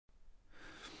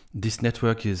This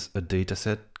network is a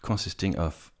dataset consisting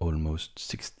of almost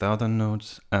 6,000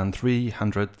 nodes and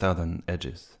 300,000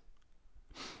 edges.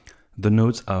 The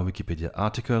nodes are Wikipedia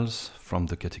articles from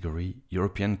the category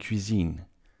European cuisine.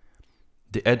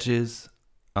 The edges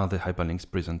are the hyperlinks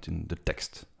present in the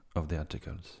text of the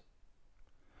articles.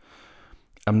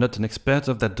 I'm not an expert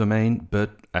of that domain,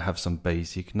 but I have some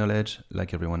basic knowledge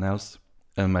like everyone else,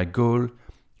 and my goal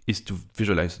is to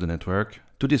visualize the network,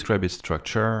 to describe its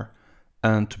structure,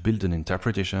 and to build an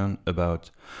interpretation about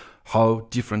how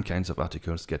different kinds of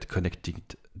articles get connected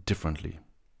differently.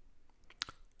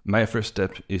 My first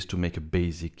step is to make a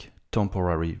basic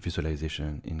temporary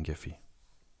visualization in Gephi.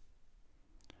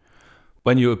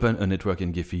 When you open a network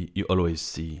in Gephi, you always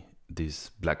see this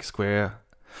black square.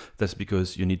 That's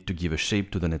because you need to give a shape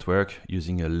to the network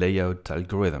using a layout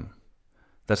algorithm.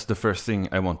 That's the first thing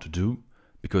I want to do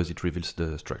because it reveals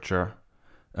the structure,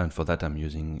 and for that I'm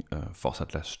using Force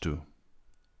Atlas 2.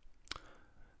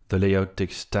 The layout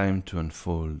takes time to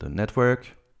unfold the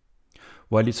network.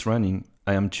 While it's running,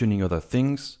 I am tuning other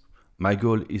things. My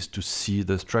goal is to see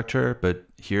the structure, but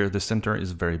here the center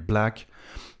is very black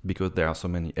because there are so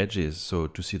many edges. So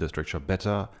to see the structure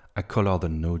better, I color the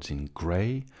nodes in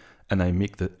gray and I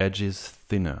make the edges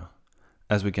thinner.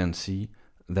 As we can see,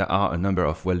 there are a number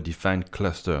of well-defined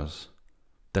clusters.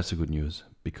 That's a good news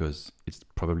because it's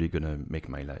probably gonna make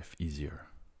my life easier.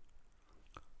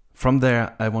 From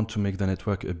there, I want to make the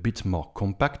network a bit more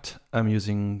compact. I'm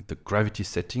using the gravity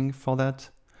setting for that.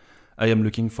 I am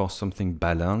looking for something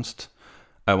balanced.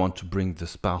 I want to bring the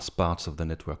sparse parts of the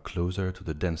network closer to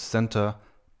the dense center,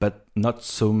 but not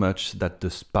so much that the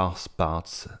sparse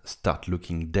parts start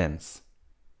looking dense.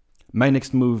 My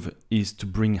next move is to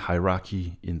bring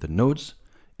hierarchy in the nodes.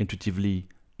 Intuitively,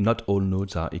 not all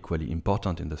nodes are equally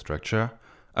important in the structure.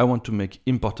 I want to make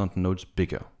important nodes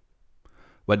bigger.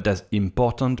 What does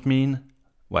important mean?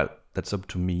 Well, that's up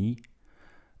to me.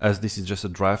 As this is just a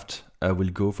draft, I will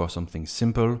go for something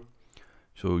simple.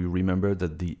 So you remember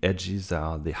that the edges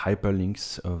are the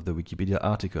hyperlinks of the Wikipedia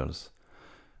articles.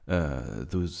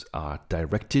 Those are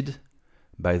directed.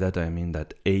 By that I mean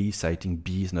that A citing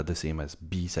B is not the same as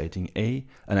B citing A,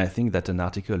 and I think that an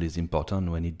article is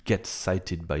important when it gets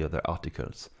cited by other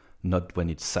articles, not when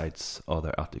it cites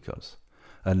other articles,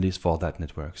 at least for that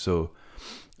network. So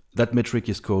that metric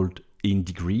is called in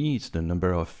degree. It's the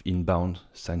number of inbound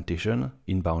citation,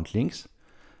 inbound links,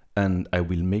 and I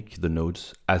will make the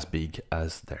nodes as big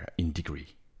as their in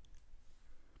degree.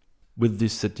 With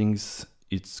these settings,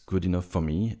 it's good enough for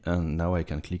me, and now I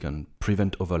can click on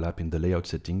prevent overlap in the layout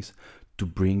settings to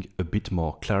bring a bit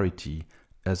more clarity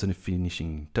as a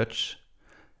finishing touch,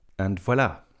 and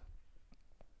voila!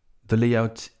 The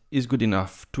layout is good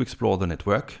enough to explore the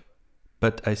network,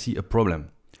 but I see a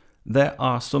problem. There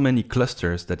are so many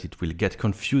clusters that it will get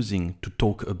confusing to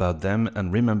talk about them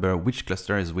and remember which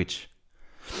cluster is which.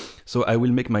 So I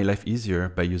will make my life easier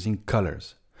by using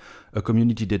colors. A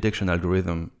community detection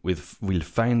algorithm will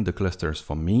find the clusters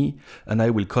for me, and I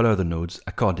will color the nodes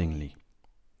accordingly.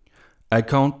 I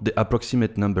count the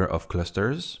approximate number of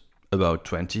clusters, about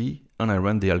 20, and I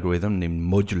run the algorithm named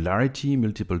modularity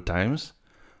multiple times,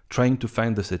 trying to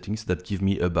find the settings that give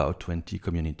me about 20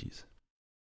 communities.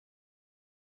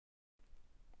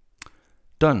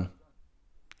 Done.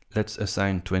 Let's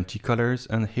assign 20 colors,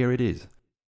 and here it is.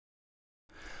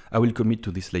 I will commit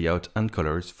to this layout and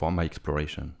colors for my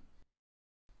exploration.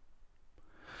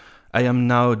 I am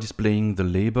now displaying the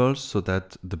labels so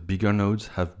that the bigger nodes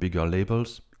have bigger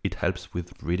labels. It helps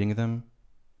with reading them.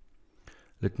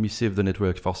 Let me save the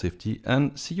network for safety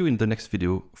and see you in the next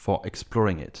video for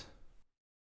exploring it.